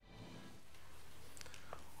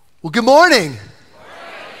Well, good morning.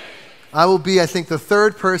 I will be, I think, the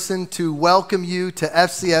third person to welcome you to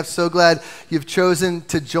FCF. So glad you've chosen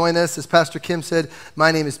to join us. As Pastor Kim said,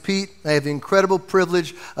 my name is Pete. I have the incredible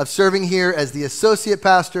privilege of serving here as the associate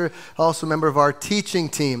pastor, also a member of our teaching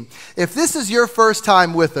team. If this is your first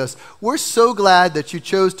time with us, we're so glad that you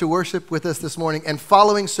chose to worship with us this morning. And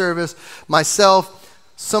following service, myself,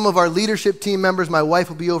 some of our leadership team members, my wife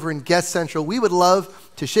will be over in Guest Central. We would love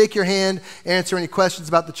to shake your hand, answer any questions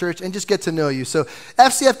about the church, and just get to know you. So,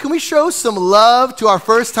 FCF, can we show some love to our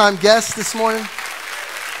first-time guests this morning?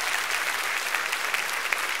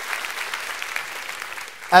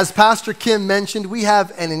 As Pastor Kim mentioned, we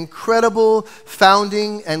have an incredible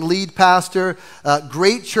founding and lead pastor.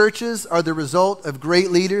 Great churches are the result of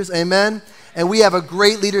great leaders, amen? And we have a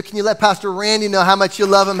great leader. Can you let Pastor Randy know how much you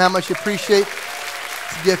love him, how much you appreciate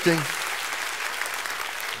his gifting?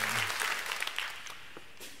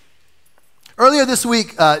 Earlier this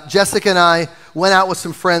week, Jessica and I went out with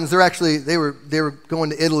some friends. They were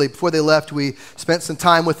going to Italy. Before they left, we spent some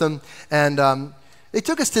time with them, and they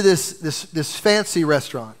took us to this fancy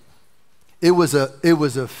restaurant. It was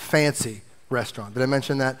a fancy restaurant. Did I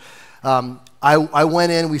mention that? I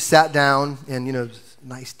went in. We sat down, and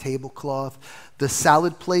nice tablecloth. The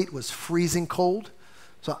salad plate was freezing cold.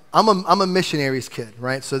 So I'm a missionary's kid,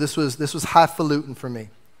 right? So this was highfalutin for me,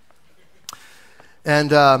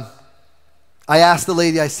 and I asked the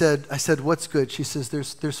lady, I said, what's good? She says,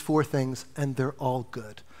 there's four things, and they're all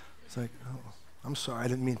good. It's like, oh, I'm sorry, I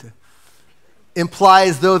didn't mean to imply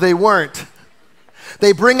as though they weren't.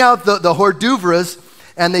 They bring out the hors d'oeuvres,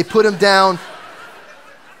 and they put them down,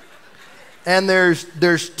 and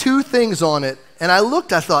there's two things on it. And I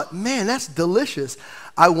looked, I thought, man, that's delicious.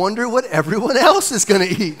 I wonder what everyone else is going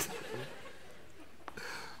to eat.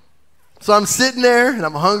 So I'm sitting there, and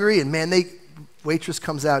I'm hungry, and man, waitress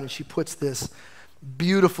comes out and she puts this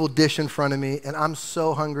beautiful dish in front of me, and I'm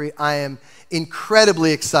so hungry. I am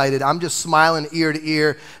incredibly excited. I'm just smiling ear to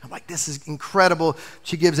ear. I'm like, this is incredible.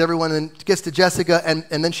 She gives everyone and gets to Jessica, and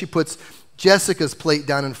then she puts Jessica's plate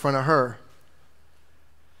down in front of her.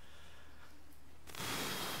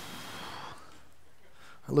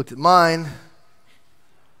 I looked at mine,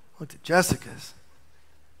 looked at Jessica's.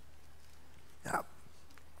 Now,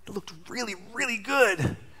 it looked really, really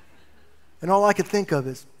good. And all I could think of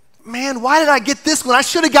is, man, why did I get this one? I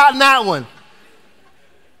should have gotten that one.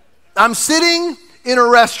 I'm sitting in a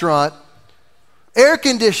restaurant,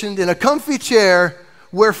 air-conditioned, in a comfy chair,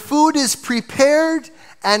 where food is prepared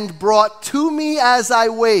and brought to me as I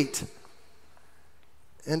wait.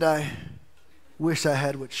 And I wish I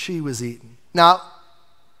had what she was eating. Now,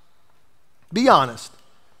 be honest.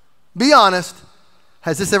 Be honest.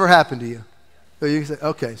 Has this ever happened to you? So you can say,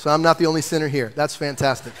 okay, so I'm not the only sinner here. That's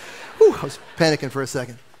fantastic. Whew, I was panicking for a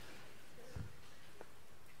second.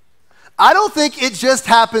 I don't think it just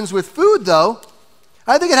happens with food, though.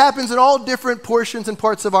 I think it happens in all different portions and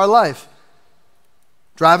parts of our life.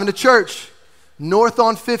 Driving to church, north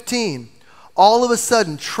on 15. All of a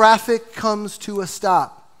sudden, traffic comes to a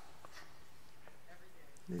stop.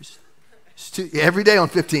 Every day on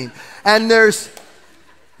 15. And there's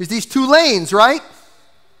these two lanes, right?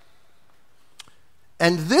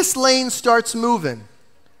 And this lane starts moving.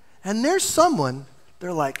 And there's someone,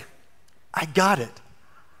 they're like, I got it.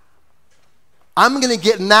 I'm going to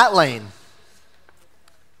get in that lane.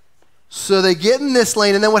 So they get in this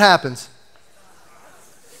lane, and then what happens?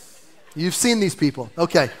 You've seen these people.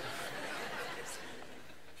 Okay.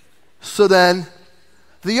 So then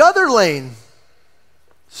the other lane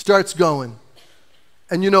starts going.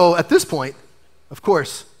 And at this point, of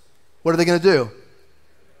course, what are they going to do?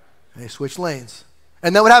 They switch lanes.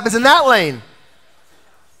 And then what happens in that lane?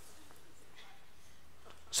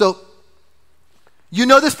 So, you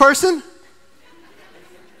know this person?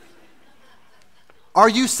 Are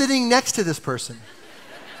you sitting next to this person?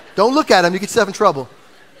 Don't look at him, you get yourself in trouble.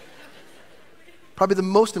 Probably the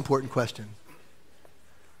most important question.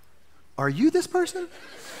 Are you this person?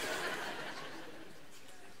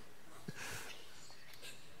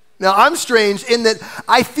 Now, I'm strange in that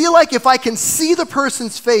I feel like if I can see the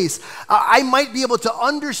person's face, I might be able to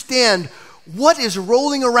understand what is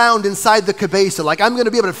rolling around inside the cabeza. Like, I'm going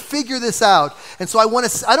to be able to figure this out. And so I don't want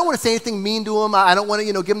to say anything mean to them. I don't want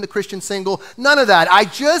to, give them the Christian single. None of that. I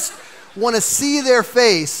just want to see their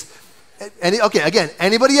face. Okay, again,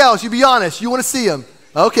 anybody else, you be honest. You want to see them.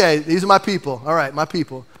 Okay, these are my people. All right, my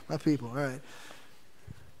people. All right.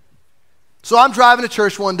 So I'm driving to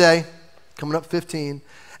church one day, coming up 15.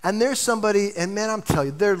 And there's somebody, and man, I'm telling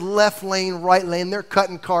you, they're left lane, right lane, they're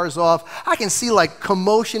cutting cars off. I can see like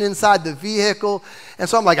commotion inside the vehicle. And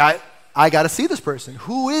so I'm like, I got to see this person.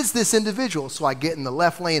 Who is this individual? So I get in the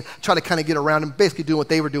left lane, try to kind of get around him, basically doing what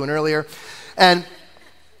they were doing earlier, and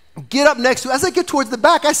get up next to, as I get towards the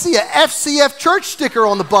back, I see a FCF church sticker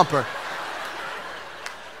on the bumper.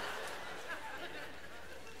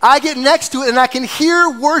 I get next to it and I can hear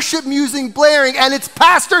worship music blaring, and it's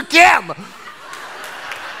Pastor Kim.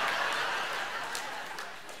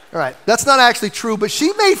 All right, that's not actually true, but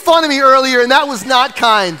she made fun of me earlier, and that was not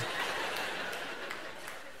kind.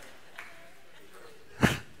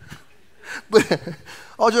 But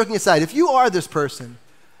all joking aside, if you are this person,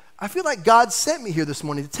 I feel like God sent me here this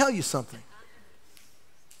morning to tell you something.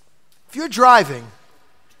 If you're driving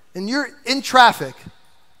and you're in traffic,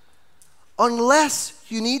 unless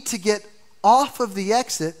you need to get off of the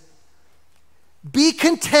exit, be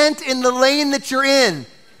content in the lane that you're in.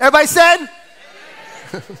 Everybody said?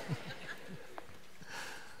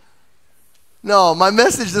 No, my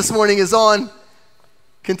message this morning is on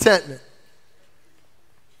contentment.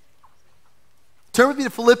 Turn with me to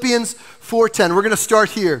Philippians 4:10. We're going to start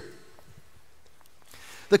here.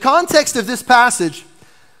 The context of this passage,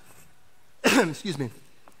 excuse me,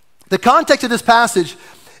 the context of this passage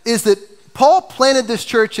is that Paul planted this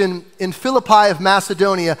church in Philippi of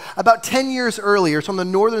Macedonia about 10 years earlier. It's on the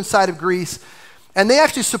northern side of Greece. And they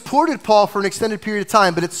actually supported Paul for an extended period of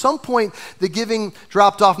time. But at some point, the giving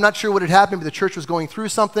dropped off. Not sure what had happened, but the church was going through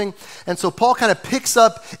something. And so Paul kind of picks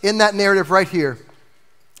up in that narrative right here.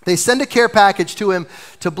 They send a care package to him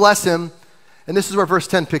to bless him. And this is where verse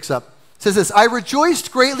 10 picks up. It says this, I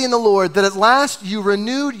rejoiced greatly in the Lord that at last you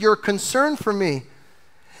renewed your concern for me.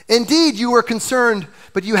 Indeed, you were concerned,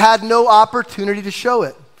 but you had no opportunity to show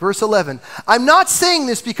it. Verse 11, I'm not saying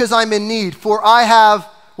this because I'm in need, for I have,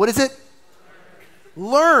 what is it?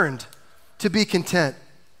 Learned to be content,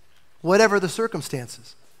 whatever the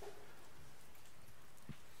circumstances.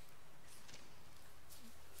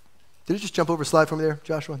 Did it just jump over a slide from there,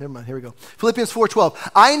 Joshua? Never mind, here we go. Philippians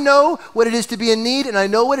 4:12. I know what it is to be in need, and I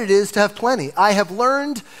know what it is to have plenty. I have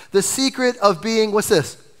learned the secret of being, what's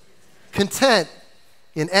this? Content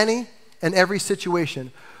in any and every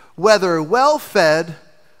situation, whether well-fed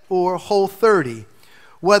or whole-30,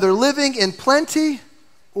 whether living in plenty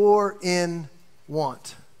or in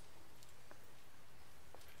want.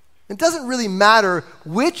 It doesn't really matter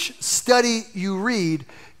which study you read,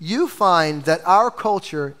 you find that our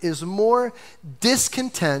culture is more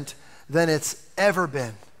discontent than it's ever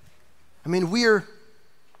been. I mean, we're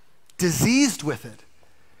diseased with it.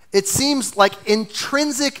 It seems like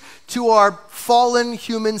intrinsic to our fallen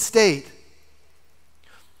human state.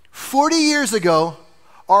 40 years ago,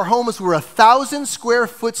 our homes were 1,000 square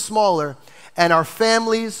foot smaller, and our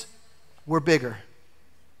families were bigger.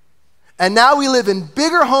 And now we live in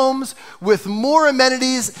bigger homes with more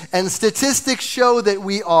amenities, and statistics show that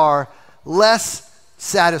we are less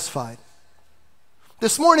satisfied.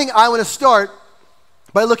 This morning, I want to start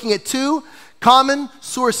by looking at two common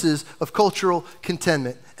sources of cultural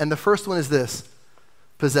contentment. And the first one is this: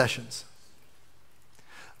 possessions.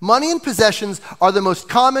 Money and possessions are the most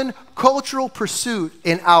common cultural pursuit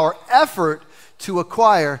in our effort to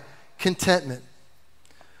acquire contentment.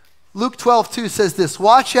 Luke 12:2 says this,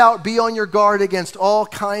 watch out, be on your guard against all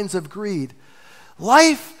kinds of greed.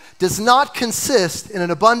 Life does not consist in an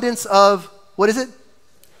abundance of, what is it?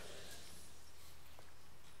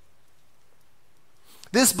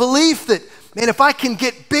 This belief that, man, if I can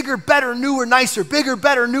get bigger, better, newer, nicer, bigger,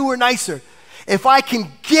 better, newer, nicer, if I can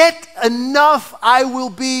get enough, I will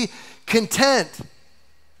be content.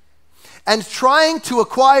 And trying to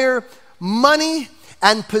acquire money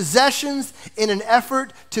and possessions in an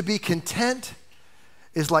effort to be content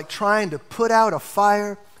is like trying to put out a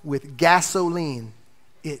fire with gasoline.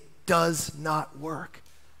 It does not work.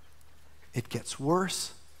 It gets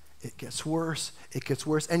worse, it gets worse, it gets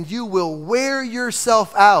worse, and you will wear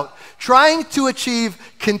yourself out trying to achieve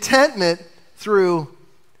contentment through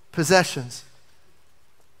possessions.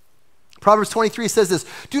 Proverbs 23 says this,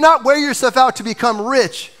 do not wear yourself out to become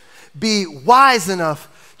rich. Be wise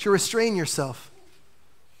enough to restrain yourself.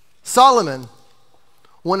 Solomon,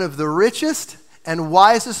 one of the richest and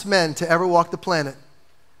wisest men to ever walk the planet,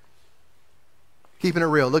 keeping it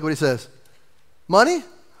real. Look what he says. Money,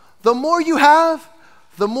 the more you have,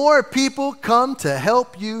 the more people come to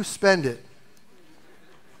help you spend it.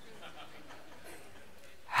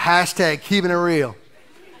 Hashtag keeping it real.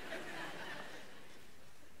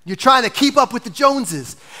 You're trying to keep up with the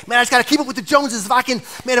Joneses. Man, I just got to keep up with the Joneses. If I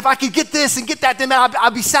can get this and get that, then man,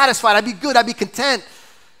 I'll be satisfied. I'll be good. I'll be content.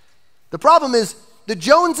 The problem is the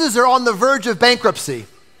Joneses are on the verge of bankruptcy.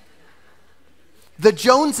 The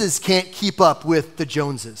Joneses can't keep up with the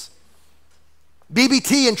Joneses.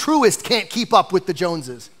 BBT and Truist can't keep up with the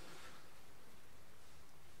Joneses.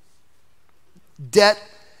 Debt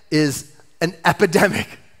is an epidemic.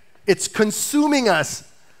 It's consuming us.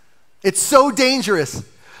 It's so dangerous.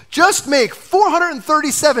 Just make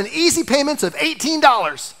 437 easy payments of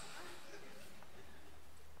 $18.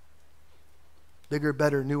 Bigger,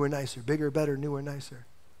 better, newer, nicer. Bigger, better, newer, nicer.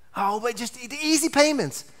 Oh, but just the easy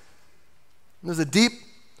payments. And there's a deep,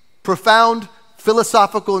 profound,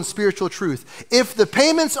 philosophical and spiritual truth. If the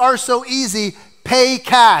payments are so easy, pay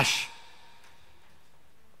cash.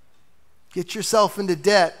 Get yourself into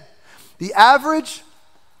debt. The average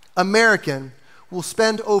American will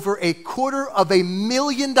spend over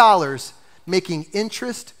 $250,000 making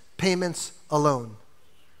interest payments alone.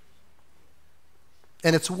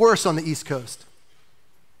 And it's worse on the East Coast.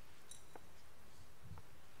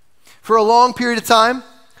 For a long period of time,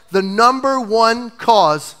 the number one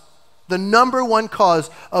cause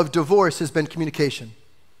of divorce has been communication.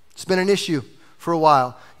 It's been an issue for a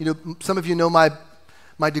while. You know, some of you know my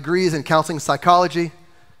degrees in counseling and psychology.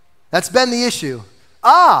 That's been the issue.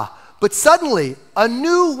 But suddenly, a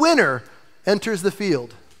new winner enters the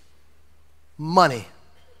field. Money.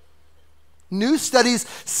 New studies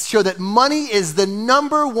show that money is the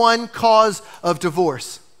number one cause of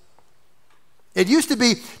divorce. It used to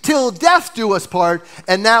be till death do us part,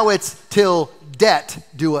 and now it's till debt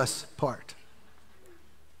do us part.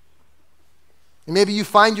 And maybe you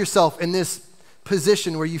find yourself in this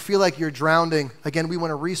position where you feel like you're drowning. Again, we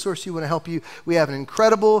want to resource you, we want to help you. We have an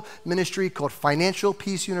incredible ministry called Financial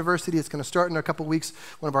Peace University. It's going to start in a couple weeks.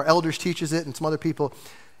 One of our elders teaches it and some other people.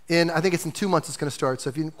 I think it's in 2 months it's going to start. So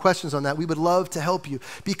if you have questions on that, we would love to help you.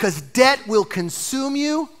 Because debt will consume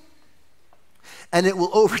you and it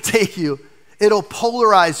will overtake you. It'll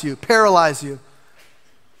polarize you, paralyze you.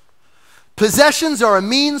 Possessions are a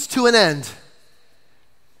means to an end.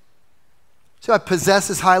 See how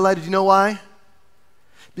possess is highlighted? You know why?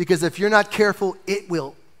 Because if you're not careful, it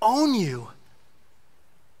will own you.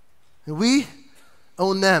 And we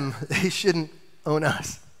own them. They shouldn't own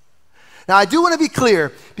us. Now, I do want to be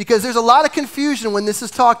clear, because there's a lot of confusion when this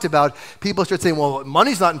is talked about. People start saying, well,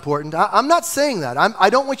 money's not important. I'm not saying that. I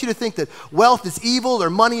don't want you to think that wealth is evil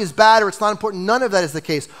or money is bad or it's not important. None of that is the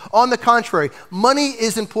case. On the contrary, money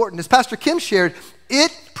is important. As Pastor Kim shared,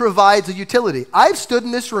 it provides a utility. I've stood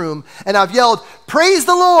in this room and I've yelled, praise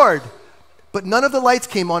the Lord, but none of the lights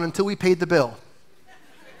came on until we paid the bill.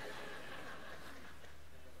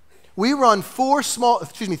 We run 3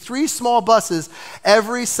 small buses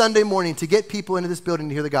every Sunday morning to get people into this building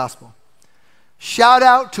to hear the gospel. Shout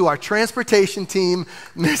out to our transportation team,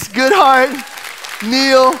 Miss Goodhart,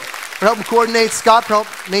 Neil, for helping coordinate, Scott for help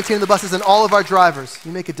maintaining the buses, and all of our drivers.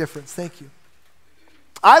 You make a difference. Thank you.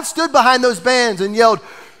 I've stood behind those bands and yelled,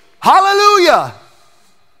 hallelujah,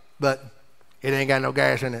 but it ain't got no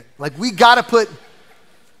gas in it. Like, we got to put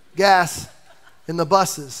gas in the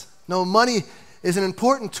buses. No, money is an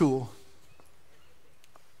important tool.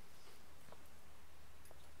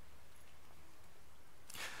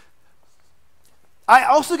 I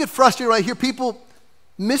also get frustrated when I hear people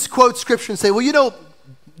misquote scripture and say, well, you know,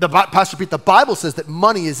 Pastor Pete, the Bible says that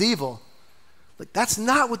money is evil. Like, that's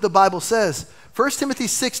not what the Bible says. 1 Timothy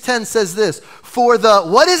 6:10 says this, for the,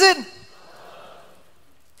 what is it?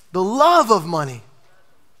 The love of money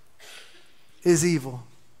is evil.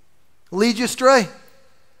 Lead you astray.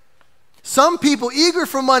 Some people eager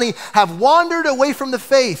for money have wandered away from the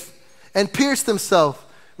faith and pierced themselves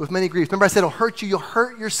with many griefs. Remember I said it'll hurt you, you'll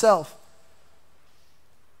hurt yourself.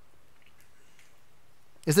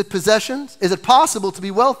 Is it possessions? Is it possible to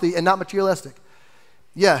be wealthy and not materialistic?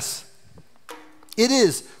 Yes, it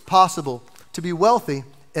is possible to be wealthy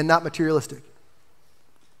and not materialistic.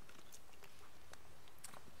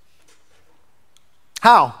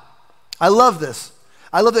 How? I love this.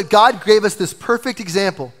 I love that God gave us this perfect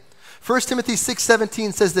example. 1 Timothy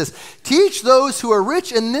 6:17 says this, teach those who are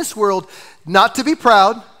rich in this world not to be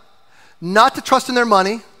proud, not to trust in their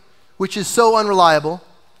money, which is so unreliable.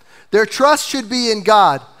 Their trust should be in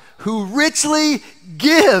God, who richly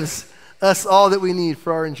gives us all that we need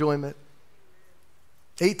for our enjoyment.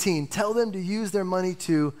 18, tell them to use their money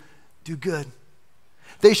to do good.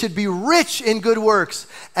 They should be rich in good works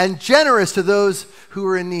and generous to those who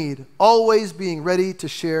are in need, always being ready to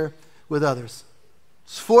share with others.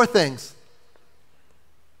 It's 4 things.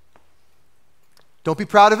 Don't be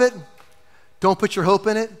proud of it. Don't put your hope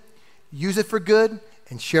in it. Use it for good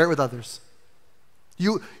and share it with others.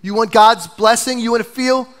 You want God's blessing? You want to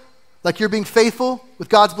feel like you're being faithful with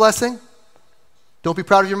God's blessing? Don't be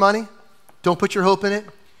proud of your money. Don't put your hope in it.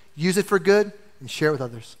 Use it for good and share it with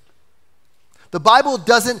others. The Bible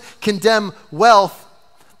doesn't condemn wealth.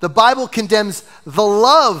 The Bible condemns the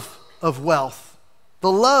love of wealth,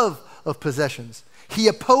 the love of possessions. He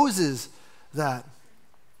opposes that.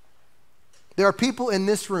 There are people in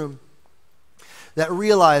this room that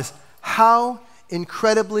realize how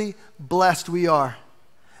incredibly blessed we are,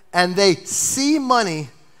 and they see money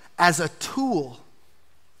as a tool.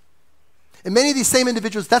 And many of these same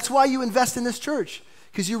individuals, that's why you invest in this church,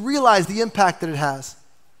 because you realize the impact that it has.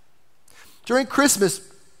 During Christmas,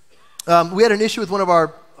 we had an issue with one of our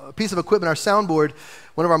piece of equipment, our soundboard.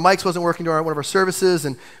 One of our mics wasn't working during one of our services,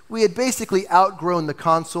 and we had basically outgrown the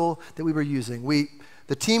console that we were using.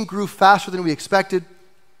 The team grew faster than we expected,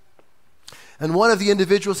 and one of the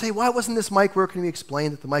individuals, hey, why wasn't this mic working? We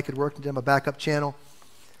explained that the mic had worked and did a backup channel.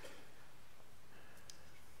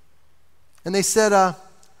 And they said,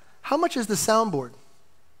 how much is the soundboard?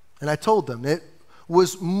 And I told them it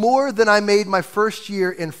was more than I made my first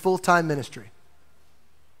year in full-time ministry.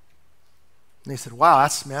 And they said, wow,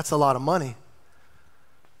 that's a lot of money.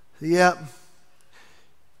 Yeah.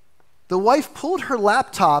 The wife pulled her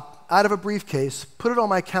laptop out of a briefcase, put it on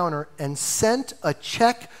my counter, and sent a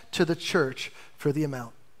check to the church for the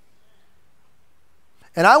amount.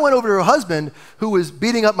 And I went over to her husband, who was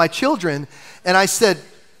beating up my children, and I said,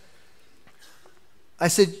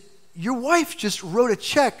 your wife just wrote a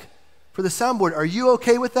check for the soundboard. Are you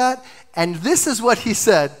okay with that? And this is what he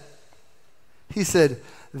said. He said,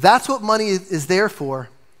 that's what money is there for.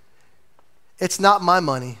 It's not my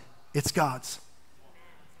money, it's God's.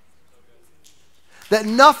 That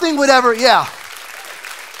nothing would ever,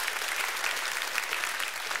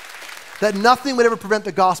 that nothing would ever prevent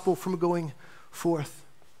the gospel from going forth.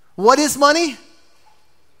 What is money?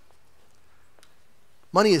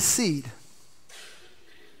 Money is seed.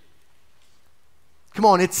 Come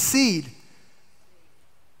on, it's seed.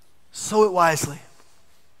 Sow it wisely.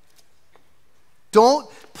 Don't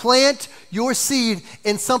plant your seed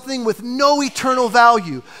in something with no eternal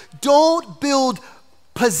value. Don't build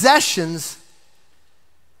possessions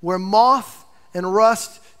where moth and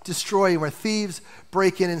rust destroy, where thieves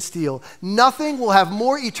break in and steal. Nothing will have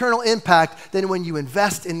more eternal impact than when you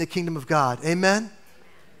invest in the kingdom of God. Amen?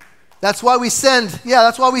 That's why we send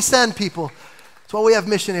people. That's why we have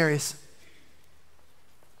missionaries.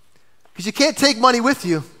 Because you can't take money with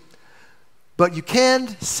you, but you can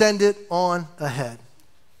send it on ahead.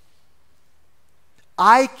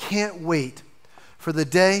 I can't wait for the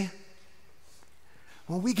day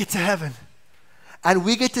when we get to heaven and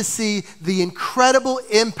we get to see the incredible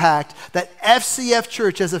impact that FCF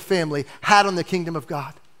Church as a family had on the kingdom of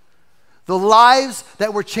God. The lives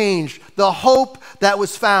that were changed, the hope that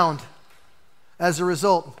was found as a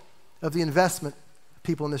result of the investment of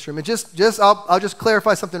people in this room. And I'll just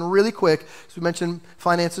clarify something really quick, because we mentioned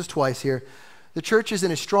finances twice here. The church is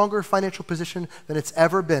in a stronger financial position than it's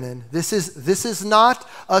ever been in. This is not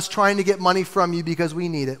us trying to get money from you because we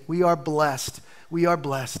need it. We are blessed. We are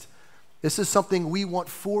blessed. This is something we want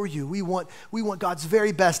for you. We want God's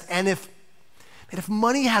very best. And if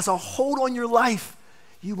money has a hold on your life,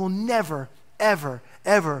 you will never, ever,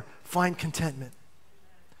 ever find contentment.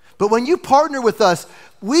 But when you partner with us,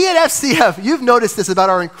 we at FCF, you've noticed this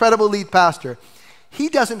about our incredible lead pastor. He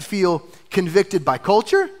doesn't feel convicted by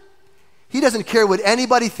culture. He doesn't care what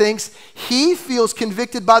anybody thinks. He feels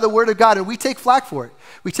convicted by the word of God, and we take flack for it.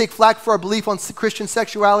 We take flack for our belief on Christian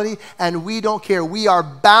sexuality, and we don't care. We are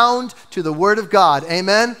bound to the word of God.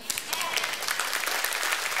 Amen?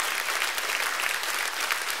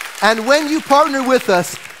 And when you partner with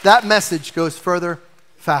us, that message goes further,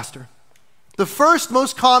 faster. The first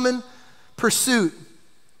most common pursuit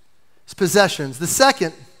is possessions. The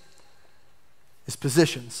second is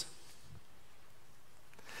positions.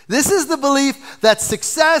 This is the belief that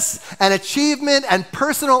success and achievement and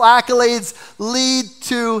personal accolades lead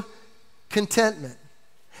to contentment.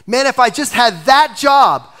 Man, if I just had that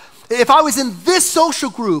job, if I was in this social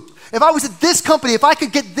group, if I was at this company, if I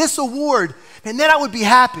could get this award, and then I would be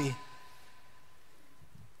happy.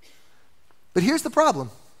 But here's the problem.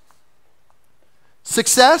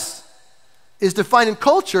 Success is defined in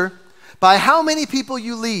culture by how many people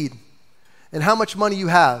you lead and how much money you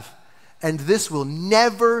have. And this will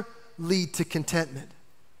never lead to contentment.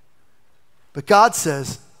 But God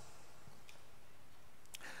says,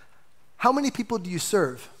 how many people do you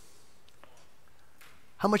serve?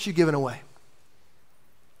 How much are you giving away?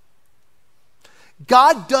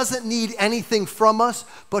 God doesn't need anything from us,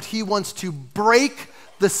 but he wants to break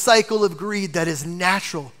the cycle of greed that is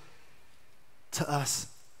natural to us.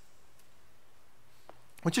 I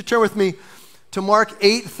want you to turn with me to Mark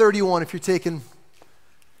 8:31 if you're taking.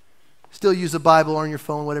 Still use a Bible or on your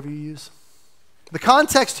phone, whatever you use. The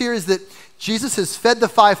context here is that Jesus has fed the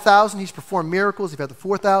 5,000. He's performed miracles. He fed the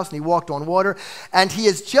 4,000. He walked on water. And he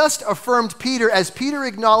has just affirmed Peter as Peter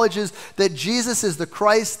acknowledges that Jesus is the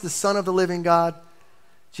Christ, the Son of the living God.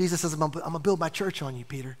 Jesus says, I'm going to build my church on you,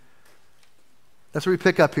 Peter. That's where we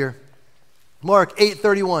pick up here. Mark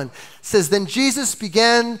 8:31 says, then Jesus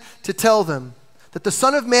began to tell them that the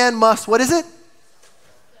Son of Man must, what is it?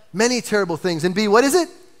 Many terrible things. And be, what is it?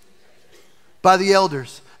 By the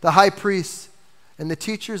elders, the high priests, and the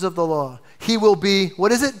teachers of the law. He will be,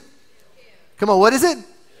 what is it? Come on, what is it?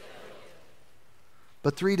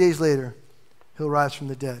 But 3 days later, he'll rise from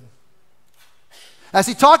the dead. As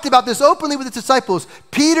he talked about this openly with his disciples,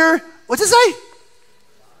 Peter, what's it say?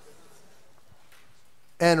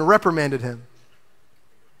 And reprimanded him.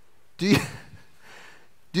 Do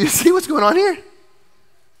you see what's going on here?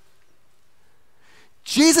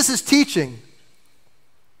 Jesus is teaching.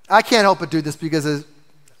 I can't help but do this because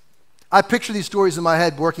I picture these stories in my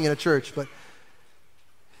head working in a church, but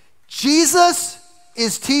Jesus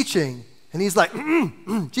is teaching, and he's like,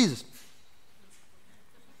 Jesus.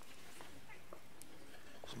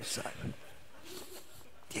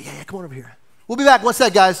 Yeah, come on over here. We'll be back. One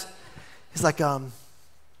sec, guys. He's like,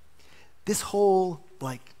 this whole,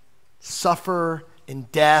 like, suffer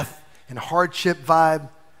and death and hardship vibe,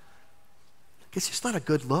 it's just not a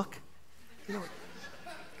good look. You know,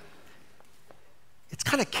 it's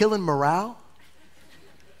kind of killing morale.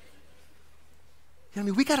 You know, I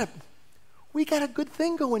mean, we got a good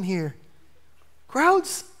thing going here.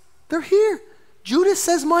 Crowds, they're here. Judas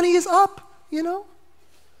says money is up, you know.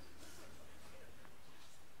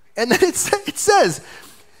 And then it says,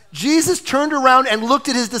 Jesus turned around and looked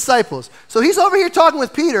at his disciples. So he's over here talking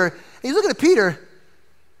with Peter, and he's looking at Peter.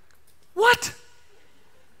 What?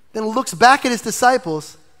 Then looks back at his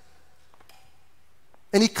disciples,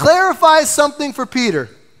 and he clarifies something for Peter.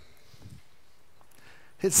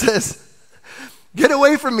 It says, get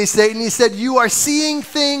away from me, Satan. He said, you are seeing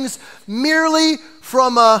things merely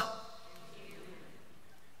from a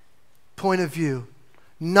point of view,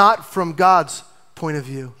 not from God's point of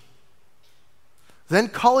view. Then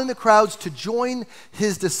calling the crowds to join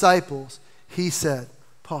his disciples, he said,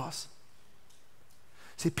 pause.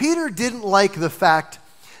 See, Peter didn't like the fact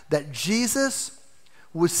that Jesus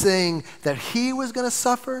was saying that he was going to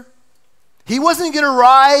suffer. He wasn't going to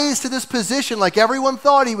rise to this position like everyone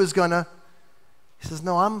thought he was going to. He says,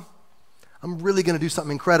 no, I'm really going to do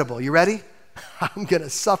something incredible. You ready? I'm going to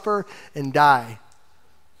suffer and die.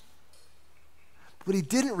 What he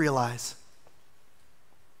didn't realize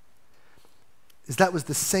is that was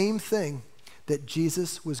the same thing that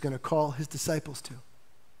Jesus was going to call his disciples to.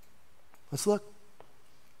 Let's look.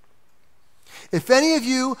 If any of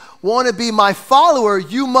you want to be my follower,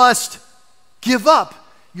 you must give up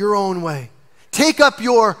your own way. Take up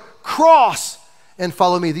your cross and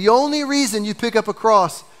follow me. The only reason you pick up a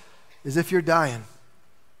cross is if you're dying.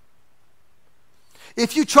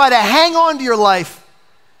 If you try to hang on to your life,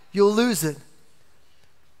 you'll lose it.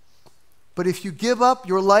 But if you give up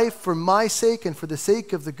your life for my sake and for the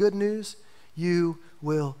sake of the good news, you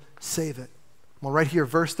will save it. Well, right here,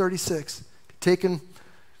 verse 36.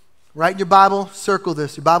 Write in your Bible, circle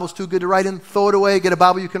this. Your Bible's too good to write in, throw it away. Get a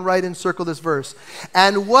Bible you can write in, circle this verse.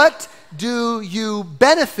 And what do you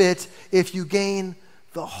benefit if you gain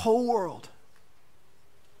the whole world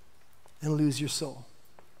and lose your soul?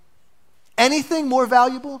 Anything more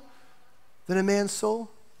valuable than a man's soul?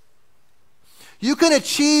 You can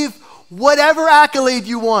achieve whatever accolade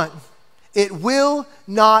you want. It will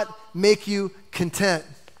not make you content.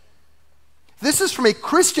 This is from a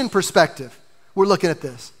Christian perspective. We're looking at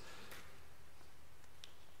this.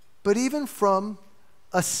 But even from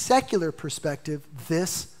a secular perspective,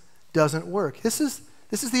 this doesn't work. This is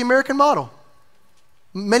the American model.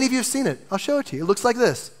 Many of you have seen it. I'll show it to you. It looks like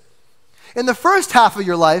this. In the first half of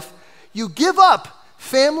your life, you give up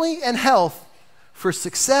family and health for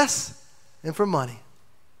success and for money.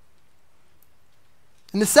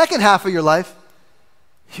 In the second half of your life,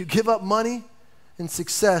 you give up money and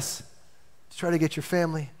success to try to get your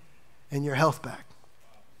family and your health back.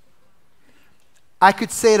 I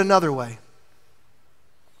could say it another way.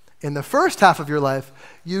 In the first half of your life,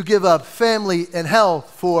 you give up family and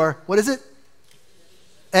health for, what is it?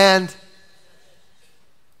 And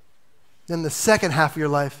then the second half of your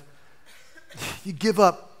life, you give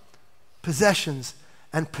up possessions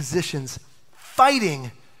and positions,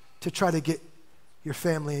 fighting to try to get your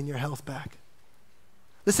family and your health back.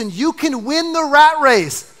 Listen, you can win the rat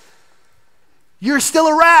race. You're still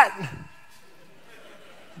a rat,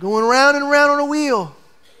 going round and round on a wheel.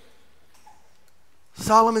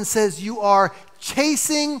 Solomon says you are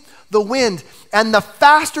chasing the wind, and the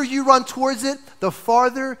faster you run towards it, the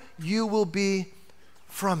farther you will be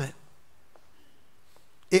from it.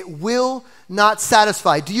 It will not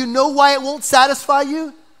satisfy. Do you know why it won't satisfy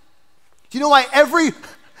you? Do you know why every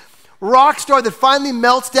rock star that finally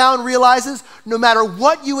melts down realizes no matter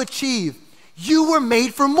what you achieve, you were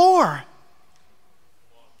made for more?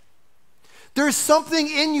 There's something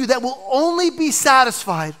in you that will only be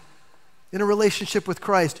satisfied in a relationship with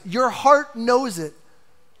Christ. Your heart knows it.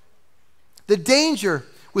 The danger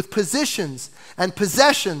with positions and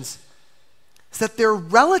possessions is that they're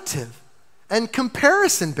relative and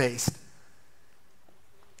comparison-based.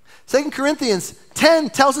 2 Corinthians 10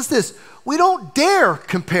 tells us this: we don't dare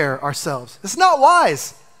compare ourselves. It's not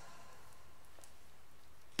wise.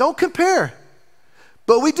 Don't compare.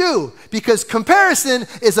 But we do, because comparison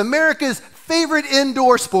is America's favorite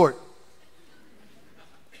indoor sport.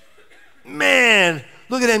 Man,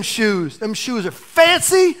 look at them shoes. Them shoes are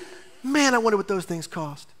fancy. Man, I wonder what those things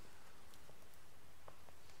cost.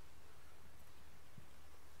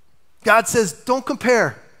 God says, don't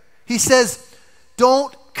compare. He says,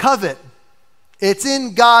 don't covet. It's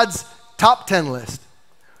in God's top 10 list.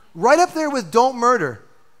 Right up there with don't murder.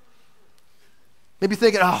 Maybe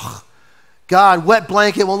thinking, oh, God, wet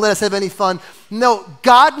blanket won't let us have any fun. No,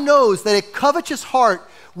 God knows that a covetous heart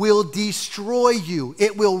will destroy you.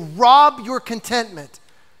 It will rob your contentment.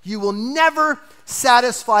 You will never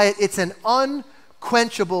satisfy it. It's an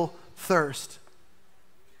unquenchable thirst.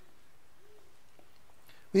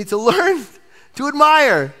 We need to learn to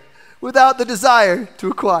admire without the desire to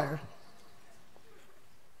acquire.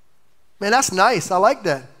 Man, that's nice. I like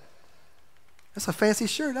that. That's a fancy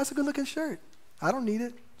shirt. That's a good-looking shirt. I don't need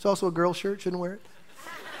it. It's also a girl shirt. Shouldn't wear it.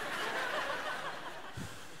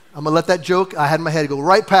 I'm going to let that joke I had in my head go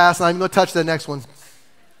right past, and I'm going to touch the next one.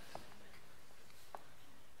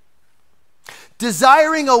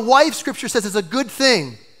 Desiring a wife, Scripture says, is a good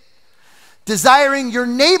thing. Desiring your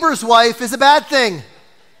neighbor's wife is a bad thing.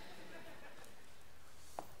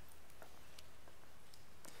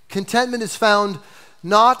 Contentment is not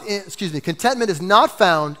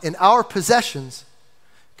found in our possessions.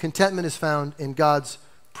 Contentment is found in God's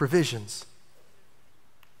provisions.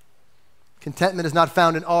 Contentment is not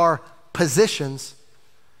found in our positions.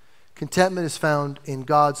 Contentment is found in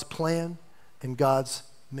God's plan and God's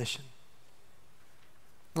mission.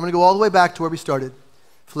 I'm going to go all the way back to where we started,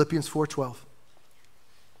 Philippians 4:12.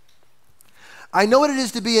 I know what it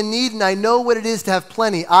is to be in need, and I know what it is to have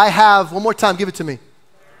plenty. I have, one more time, give it to me.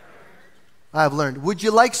 I have learned. Would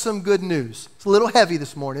you like some good news? It's a little heavy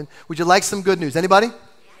this morning. Would you like some good news? Anybody? Yes.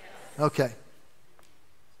 Okay.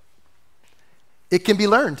 It can be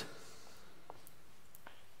learned.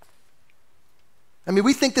 I mean,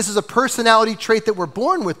 we think this is a personality trait that we're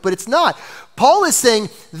born with, but it's not. Paul is saying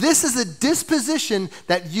this is a disposition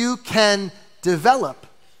that you can develop.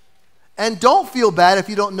 And don't feel bad if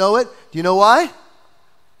you don't know it. Do you know why?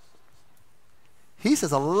 He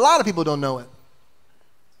says a lot of people don't know it.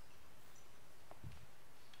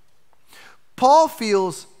 Paul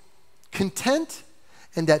feels content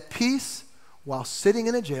and at peace while sitting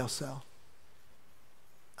in a jail cell.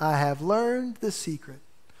 I have learned the secret.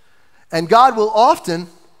 And God will often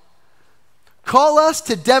call us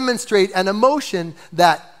to demonstrate an emotion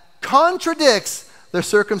that contradicts the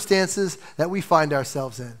circumstances that we find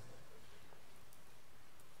ourselves in.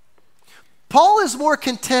 Paul is more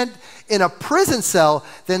content in a prison cell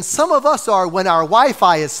than some of us are when our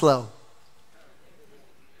Wi-Fi is slow.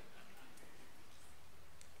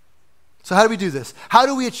 So how do we do this? How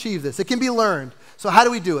do we achieve this? It can be learned. So how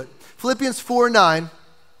do we do it? Philippians 4:9,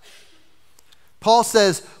 Paul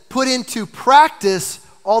says, put into practice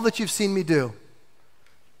all that you've seen me do.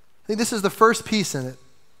 I think this is the first piece in it.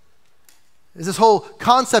 Is this whole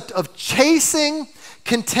concept of chasing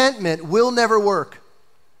contentment will never work.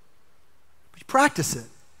 But you practice it.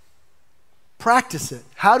 Practice it.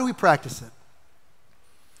 How do we practice it?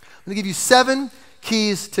 I'm going to give you 7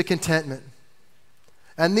 keys to contentment.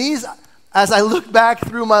 And these, as I look back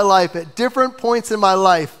through my life at different points in my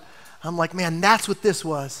life, I'm like, man, that's what this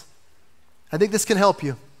was. I think this can help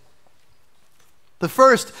you. The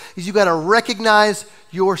first is you got to recognize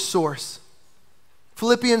your source.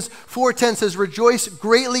 Philippians 4:10 says, rejoice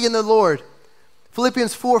greatly in the Lord.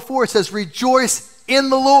 Philippians 4:4 says, rejoice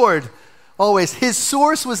in the Lord. Always. His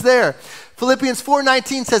source was there. Philippians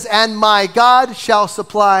 4:19 says, and my God shall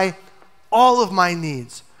supply all of my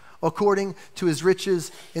needs according to his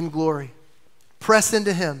riches in glory. Press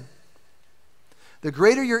into him. The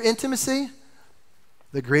greater your intimacy,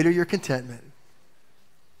 the greater your contentment.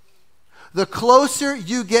 The closer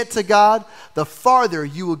you get to God, the farther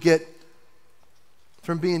you will get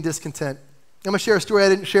from being discontent. I'm going to share a story I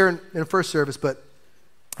didn't share in the first service, but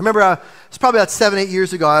I remember it was probably about 7-8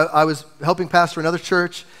 years ago. I was helping pastor another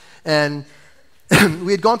church, and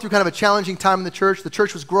we had gone through kind of a challenging time in the church. The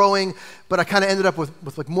church was growing, but I kind of ended up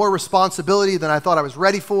with like more responsibility than I thought I was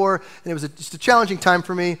ready for, and it was just a challenging time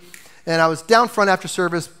for me. And I was down front after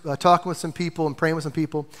service talking with some people and praying with some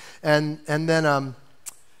people, and then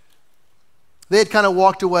they had kind of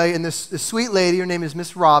walked away, and this sweet lady, her name is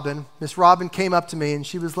Miss Robin. Miss Robin came up to me, and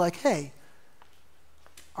she was like, "Hey,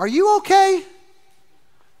 are you okay?"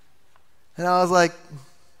 And I was like,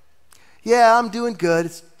 "Yeah, I'm doing good.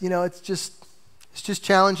 It's just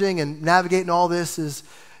challenging, and navigating all this is,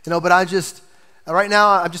 but right now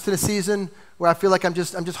I'm just in a season where I feel like I'm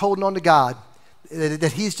just holding on to God,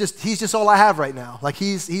 that he's just all I have right now. Like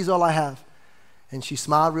he's all I have." And she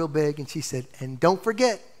smiled real big, and she said, "And don't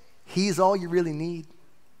forget, he's all you really need."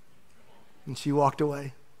 And she walked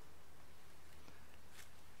away.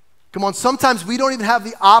 Come on, sometimes we don't even have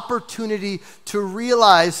the opportunity to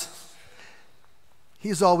realize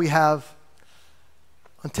he's all we have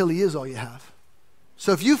until he is all you have.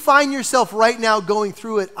 So if you find yourself right now going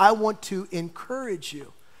through it, I want to encourage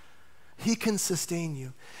you. He can sustain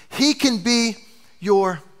you. He can be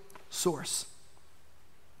your source.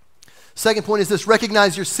 Second point is this: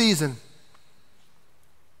 recognize your season.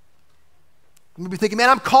 You may be thinking, "Man,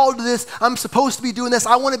 I'm called to this. I'm supposed to be doing this.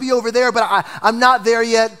 I want to be over there, but I'm not there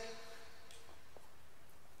yet."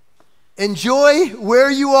 Enjoy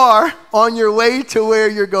where you are on your way to where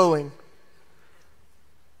you're going.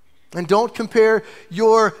 And don't compare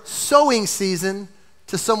your sowing season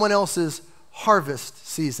to someone else's harvest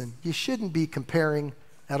season. You shouldn't be comparing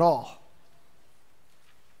at all.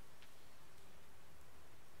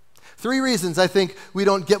 3 reasons I think we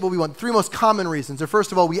don't get what we want. 3 most common reasons are,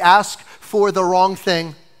 first of all, we ask for the wrong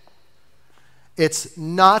thing. It's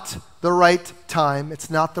not the right time. It's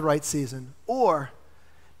not the right season. Or,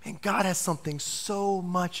 man, God has something so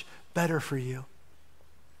much better for you.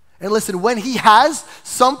 And listen, when he has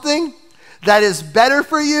something that is better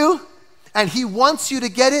for you and he wants you to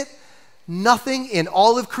get it, nothing in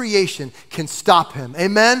all of creation can stop him.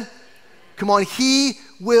 Amen? Come on, he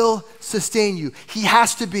will sustain you. He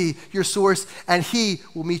has to be your source, and he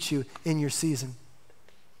will meet you in your season.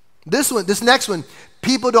 This next one,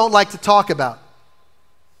 people don't like to talk about.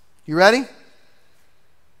 You ready?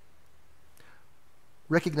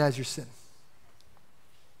 Recognize your sin.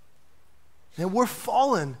 And we're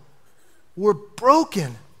fallen. We're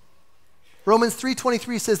broken. Romans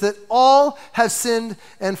 3:23 says that all have sinned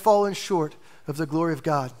and fallen short of the glory of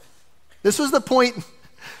God. This was the point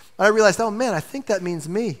I realized, oh man, I think that means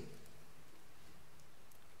me.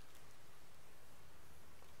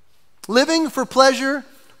 Living for pleasure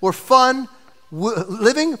or fun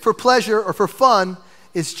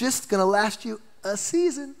is just going to last you a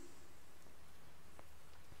season.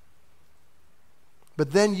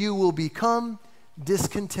 But then you will become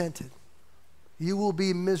discontented. You will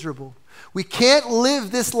be miserable. We can't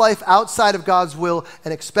live this life outside of God's will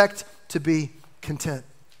and expect to be content.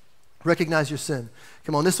 Recognize your sin.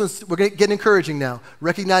 Come on, we're getting encouraging now.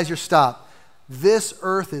 Recognize your stop. This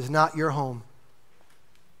earth is not your home.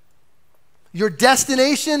 Your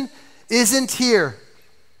destination isn't here.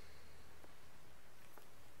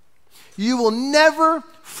 You will never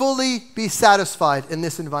fully be satisfied in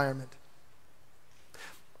this environment.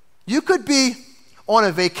 You could be on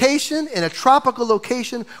a vacation in a tropical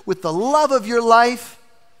location with the love of your life,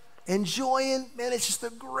 enjoying, man, it's just the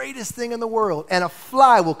greatest thing in the world. And a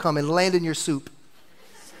fly will come and land in your soup.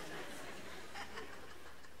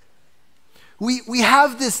 We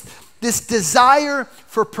have this desire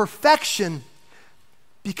for perfection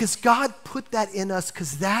because God put that in us,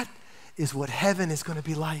 because that is what heaven is going to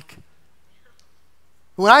be like.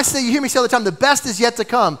 When I say, you hear me say all the time, the best is yet to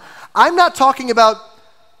come, I'm not talking about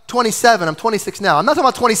 27. I'm 26 now. I'm not talking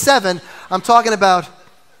about 27. I'm talking about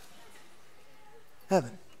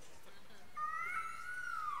heaven.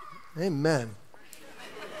 Amen.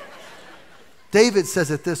 David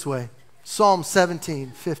says it this way, Psalm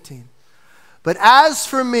 17:15. But as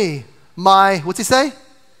for me, what's he say?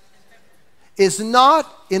 Is not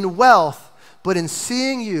in wealth, but in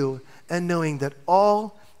seeing you and knowing that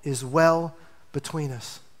all is well between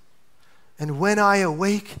us. And when I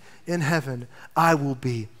awake in heaven, I will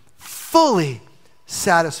be fully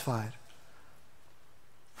satisfied,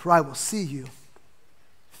 for I will see you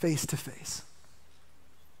face to face.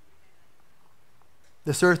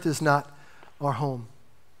 This earth is not our home.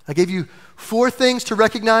 I gave you 4 things to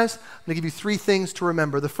recognize. I'm going to give you 3 things to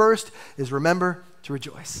remember. The first is remember to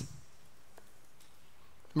rejoice.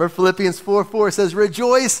 Remember Philippians 4:4 says,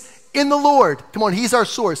 rejoice in the Lord. Come on, he's our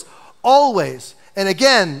source. Always. And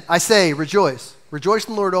again, I say rejoice. Rejoice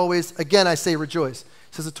in the Lord always. Again, I say rejoice.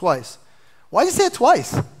 He says it twice. Why did he say it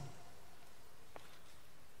twice?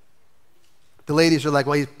 The ladies are like,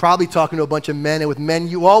 well, he's probably talking to a bunch of men, and with men,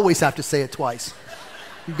 you always have to say it twice.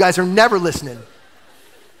 You guys are never listening.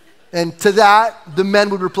 And to that, the men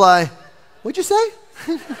would reply, what'd you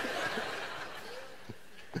say?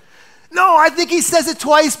 No, I think he says it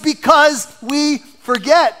twice because we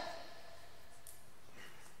forget.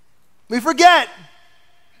 We forget.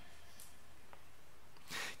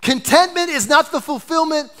 Contentment is not the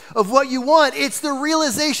fulfillment of what you want. It's the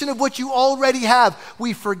realization of what you already have.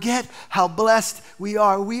 We forget how blessed we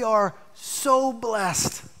are. We are so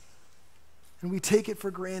blessed, and we take it for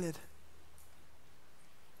granted.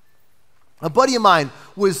 A buddy of mine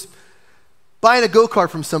was buying a go-kart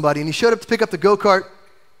from somebody, and he showed up to pick up the go-kart.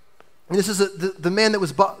 And this is the man that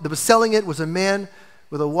was selling it was a man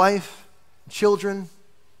with a wife, children,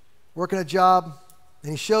 working a job.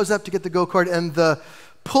 And he shows up to get the go-kart, and the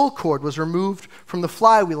pull cord was removed from the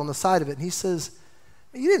flywheel on the side of it. And he says,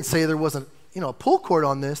 you didn't say there wasn't, a pull cord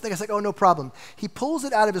on this. The guy's like, oh, no problem. He pulls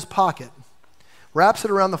it out of his pocket, wraps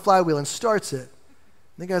it around the flywheel, and starts it. And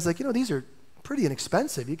the guy's like, these are pretty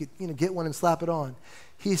inexpensive. You could, get one and slap it on.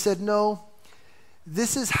 He said, no,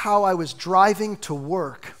 this is how I was driving to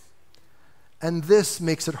work, and this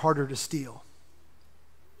makes it harder to steal.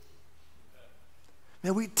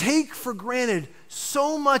 Now, we take for granted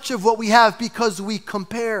so much of what we have because we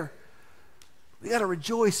compare. We got to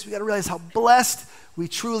rejoice. We got to realize how blessed we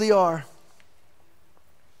truly are.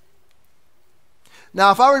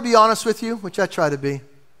 Now, if I were to be honest with you, which I try to be,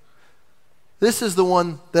 this is the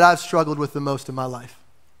one that I've struggled with the most in my life.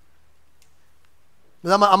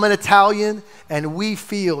 I'm an Italian, and we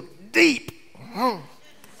feel deep.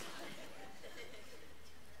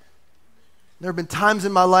 There have been times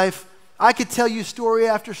in my life I could tell you story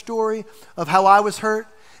after story of how I was hurt,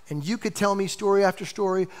 and you could tell me story after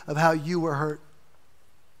story of how you were hurt.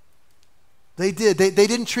 They did. They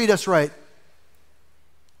didn't treat us right.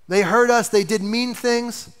 They hurt us. They did mean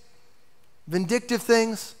things, vindictive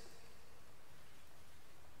things.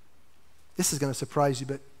 This is going to surprise you,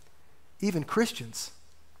 but even Christians,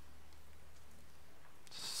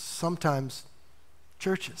 sometimes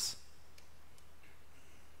churches.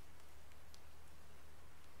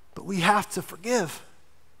 But we have to forgive.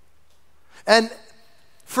 And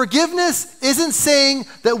forgiveness isn't saying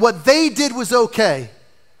that what they did was okay.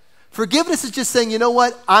 Forgiveness is just saying, you know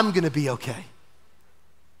what? I'm going to be okay.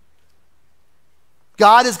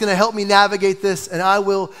 God is going to help me navigate this, and I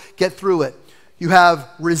will get through it. You have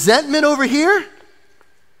resentment over here,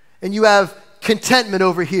 and you have contentment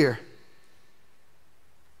over here.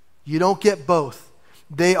 You don't get both.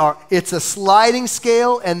 It's a sliding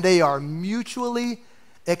scale, and they are mutually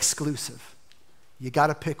exclusive. You got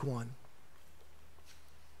to pick one.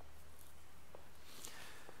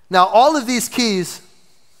 Now, all of these keys,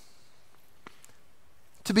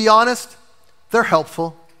 to be honest, they're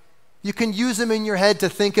helpful. You can use them in your head to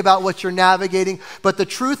think about what you're navigating, but the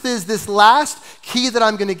truth is this last key that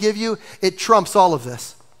I'm going to give you, it trumps all of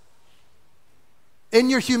this.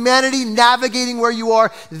 In your humanity, navigating where you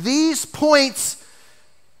are, these points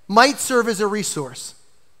might serve as a resource.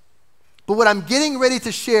 But what I'm getting ready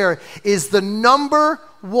to share is the number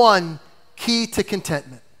one key to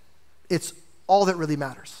contentment. It's all that really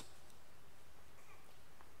matters.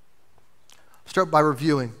 Start by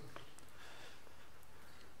reviewing.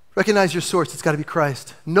 Recognize your source. It's got to be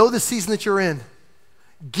Christ. Know the season that you're in.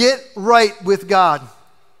 Get right with God.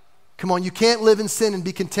 Come on, you can't live in sin and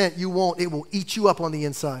be content. You won't. It will eat you up on the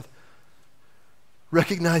inside.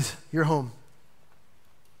 Recognize your home.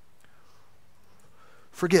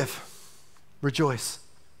 Forgive. Rejoice.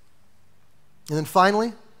 And then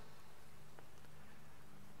finally,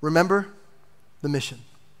 remember the mission.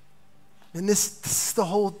 And this is the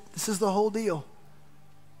whole deal.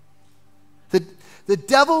 The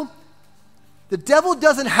devil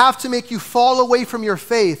doesn't have to make you fall away from your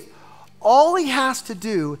faith. All he has to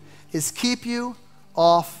do is keep you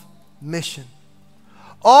off mission.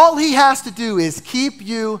 All he has to do is keep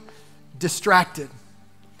you distracted.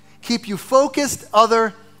 Keep you focused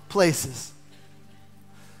other places.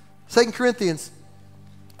 2 Corinthians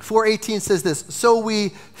 4:18 says this, so we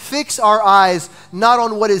fix our eyes not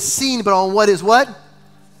on what is seen, but on what is what?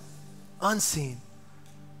 Unseen.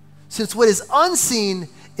 Since what is unseen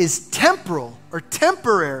is temporal or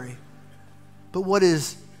temporary, but what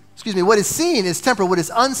is seen is temporal, what is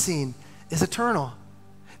unseen is eternal.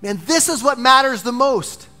 Man, this is what matters the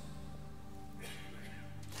most.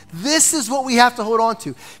 This is what we have to hold on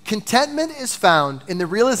to. Contentment is found in the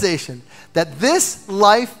realization that this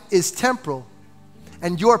life is temporal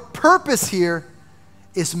and your purpose here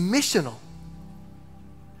is missional.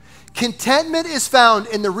 Contentment is found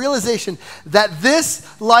in the realization that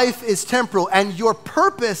this life is temporal and your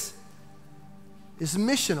purpose is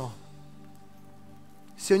missional.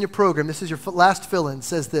 See on your program, this is your last fill-in,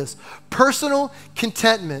 says this: personal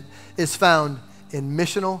contentment is found in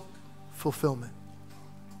missional fulfillment.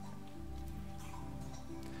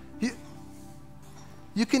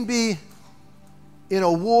 You can be in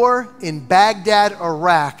a war in Baghdad,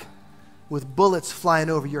 Iraq, with bullets flying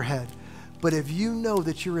over your head. But if you know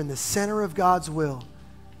that you're in the center of God's will,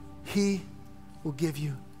 He will give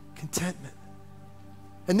you contentment.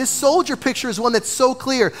 And this soldier picture is one that's so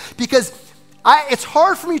clear, because it's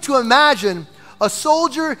hard for me to imagine a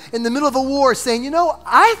soldier in the middle of a war saying, you know,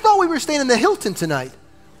 I thought we were staying in the Hilton tonight.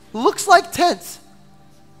 Looks like tents.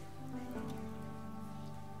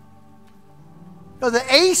 No,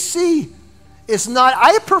 the AC is not,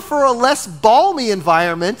 I prefer a less balmy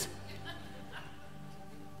environment.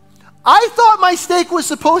 I thought my steak was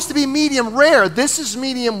supposed to be medium rare. This is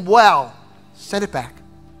medium well. Send it back.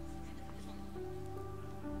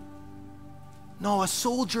 No, a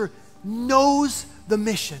soldier knows the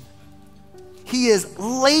mission. He is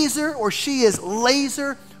laser, or she is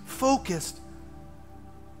laser focused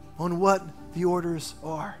on what the orders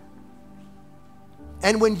are.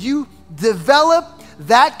 And when you develop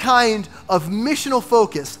that kind of missional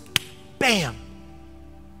focus, bam,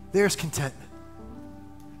 there's contentment.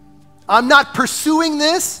 I'm not pursuing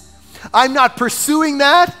this. I'm not pursuing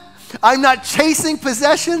that. I'm not chasing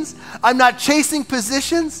possessions. I'm not chasing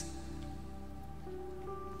positions.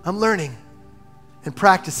 I'm learning and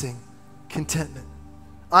practicing contentment.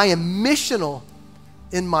 I am missional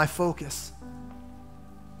in my focus.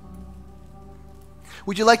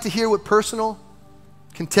 Would you like to hear what personal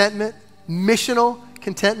contentment, missional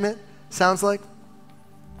contentment sounds like?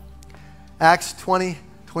 Acts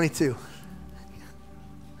 20:22.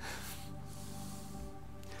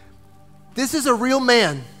 This is a real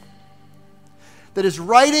man that is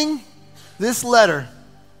writing this letter.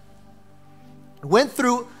 Went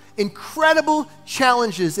through incredible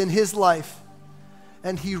challenges in his life,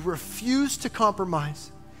 and he refused to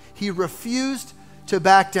compromise. He refused to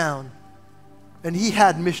back down, and he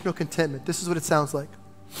had missional contentment. This is what it sounds like.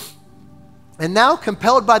 And now,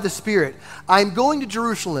 compelled by the Spirit, I am going to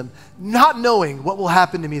Jerusalem, not knowing what will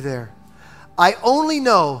happen to me there. I only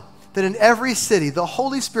know that in every city, the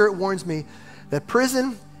Holy Spirit warns me that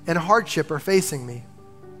prison and hardship are facing me.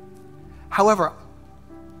 However,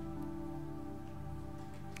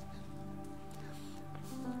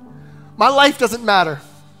 my life doesn't matter.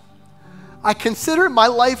 I consider my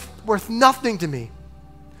life worth nothing to me.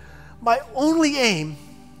 My only aim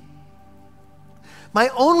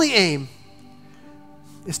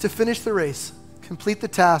is to finish the race, complete the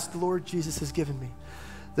task the Lord Jesus has given me.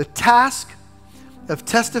 The task of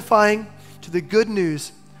testifying to the good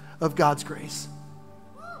news of God's grace.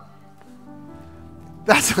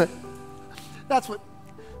 That's what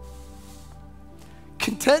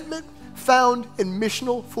contentment found in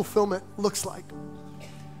missional fulfillment looks like.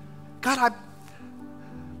 God, I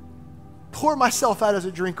pour myself out as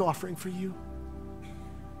a drink offering for you.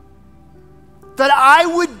 That I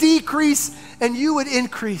would decrease and you would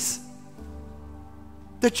increase.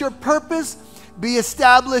 That your purpose be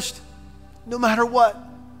established no matter what.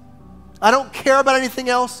 I don't care about anything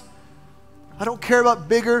else. I don't care about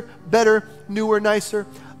bigger, better, newer, nicer.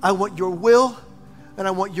 I want your will and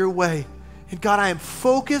I want your way. And God, I am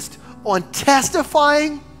focused on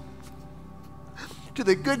testifying to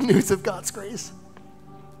the good news of God's grace.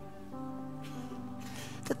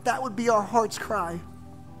 That would be our heart's cry.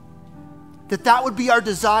 That would be our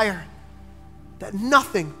desire. That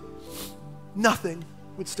nothing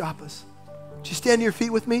would stop us. Would you stand to your feet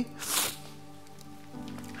with me?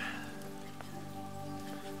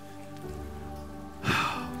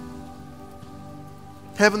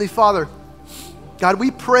 Heavenly Father, God,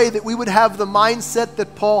 we pray that we would have the mindset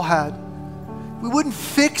that Paul had. We wouldn't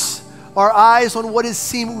fix our eyes on what is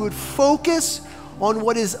seen. We would focus on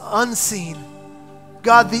what is unseen.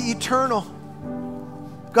 God, the eternal.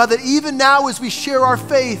 God, that even now as we share our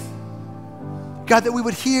faith, God, that we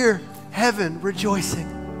would hear heaven rejoicing.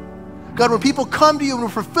 God, when people come to you and we're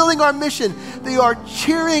fulfilling our mission, they are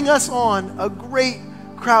cheering us on, a great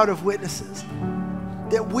crowd of witnesses.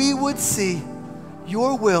 That we would see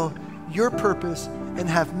your will, your purpose, and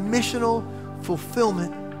have missional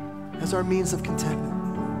fulfillment as our means of contentment.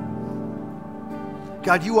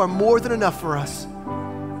 God, you are more than enough for us.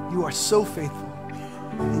 You are so faithful.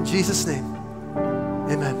 In Jesus' name,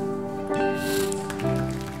 amen.